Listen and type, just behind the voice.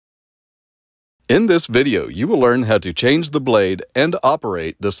In this video, you will learn how to change the blade and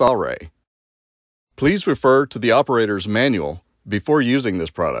operate the saw ray. Please refer to the operator's manual before using this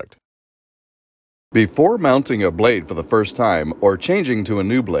product. Before mounting a blade for the first time or changing to a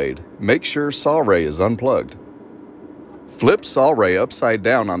new blade, make sure saw ray is unplugged. Flip saw ray upside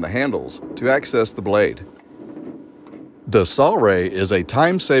down on the handles to access the blade. The saw ray is a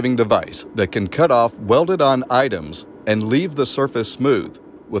time-saving device that can cut off welded-on items and leave the surface smooth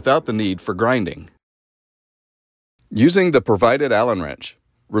without the need for grinding. Using the provided Allen wrench,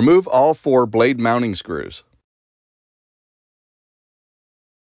 remove all 4 blade mounting screws.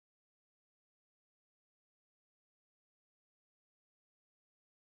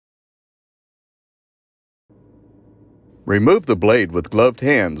 Remove the blade with gloved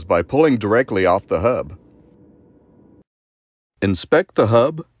hands by pulling directly off the hub. Inspect the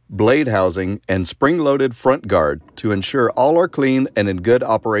hub, blade housing, and spring-loaded front guard to ensure all are clean and in good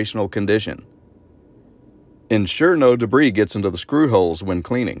operational condition. Ensure no debris gets into the screw holes when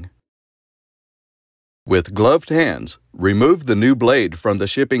cleaning. With gloved hands, remove the new blade from the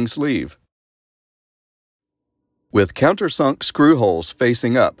shipping sleeve. With countersunk screw holes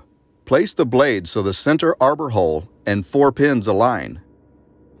facing up, place the blade so the center arbor hole and 4 pins align.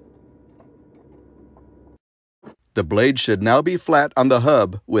 The blade should now be flat on the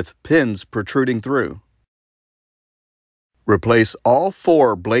hub with pins protruding through. Replace all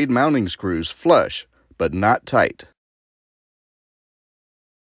 4 blade mounting screws flush, but not tight.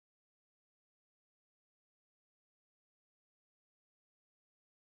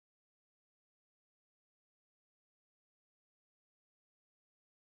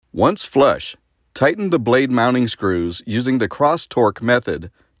 Once flush, tighten the blade mounting screws using the cross-torque method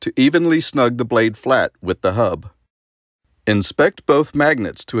to evenly snug the blade flat with the hub. Inspect both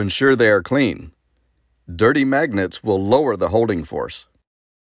magnets to ensure they are clean. Dirty magnets will lower the holding force.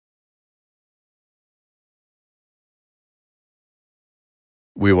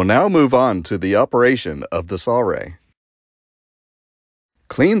 We will now move on to the operation of the saw ray.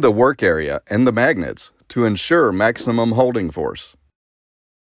 Clean the work area and the magnets to ensure maximum holding force.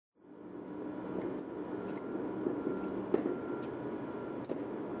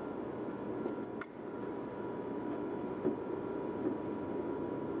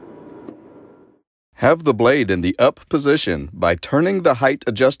 Have the blade in the up position by turning the height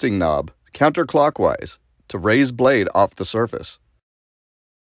adjusting knob counterclockwise to raise blade off the surface.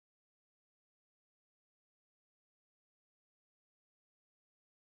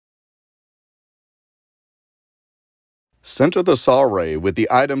 Center the saw ray with the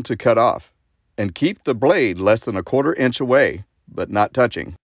item to cut off, and keep the blade less than 1/4 inch away, but not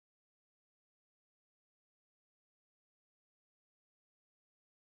touching.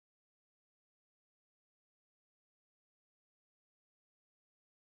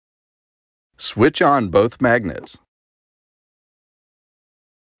 Switch on both magnets.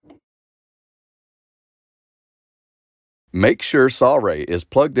 Make sure saw ray is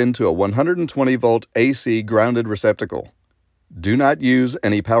plugged into a 120-volt AC grounded receptacle. Do not use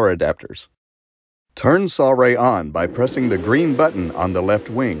any power adapters. Turn saw ray on by pressing the green button on the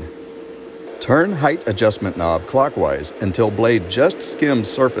left wing. Turn height adjustment knob clockwise until blade just skims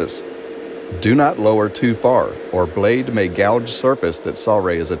surface. Do not lower too far, or blade may gouge surface that saw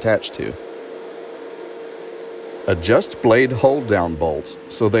ray is attached to. Adjust blade hold-down bolts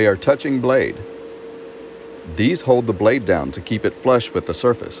so they are touching blade. These hold the blade down to keep it flush with the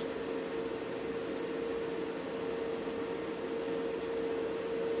surface.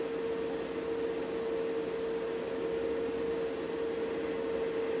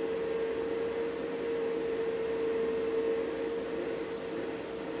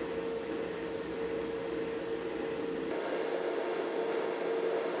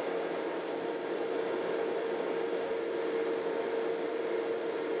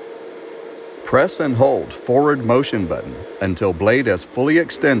 Press and hold forward motion button until blade has fully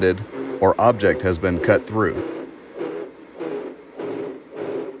extended or object has been cut through.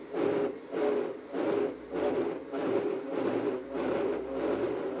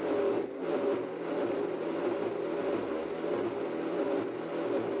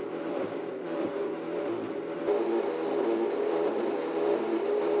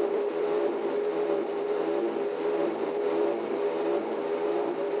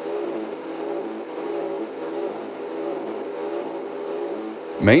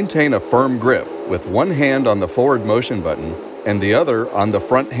 Maintain a firm grip with one hand on the forward motion button and the other on the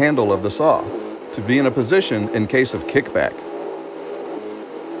front handle of the saw to be in a position in case of kickback.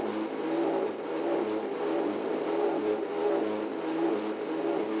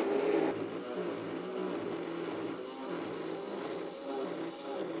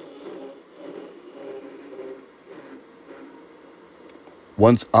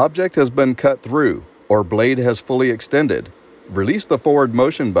 Once object has been cut through or blade has fully extended, release the forward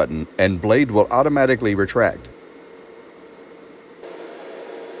motion button and blade will automatically retract.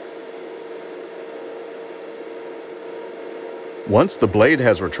 Once the blade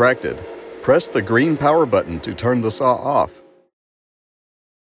has retracted, press the green power button to turn the saw off.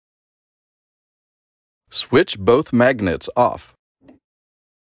 Switch both magnets off.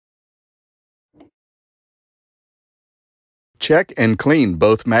 Check and clean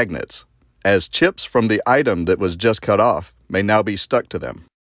both magnets, as chips from the item that was just cut off may now be stuck to them.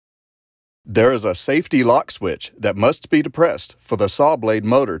 There is a safety lock switch that must be depressed for the saw blade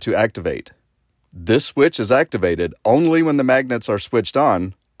motor to activate. This switch is activated only when the magnets are switched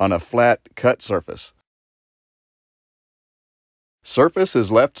on a flat, cut surface. Surface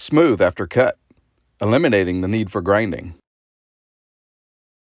is left smooth after cut, eliminating the need for grinding.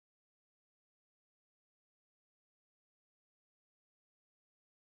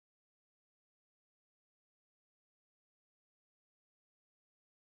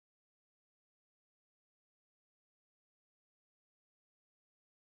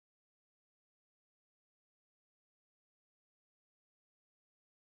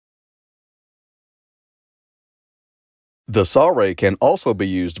 The saw ray can also be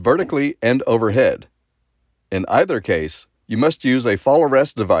used vertically and overhead. In either case, you must use a fall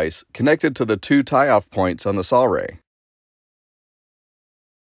arrest device connected to the two tie-off points on the saw ray.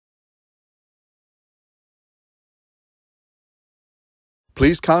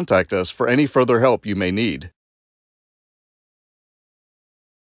 Please contact us for any further help you may need.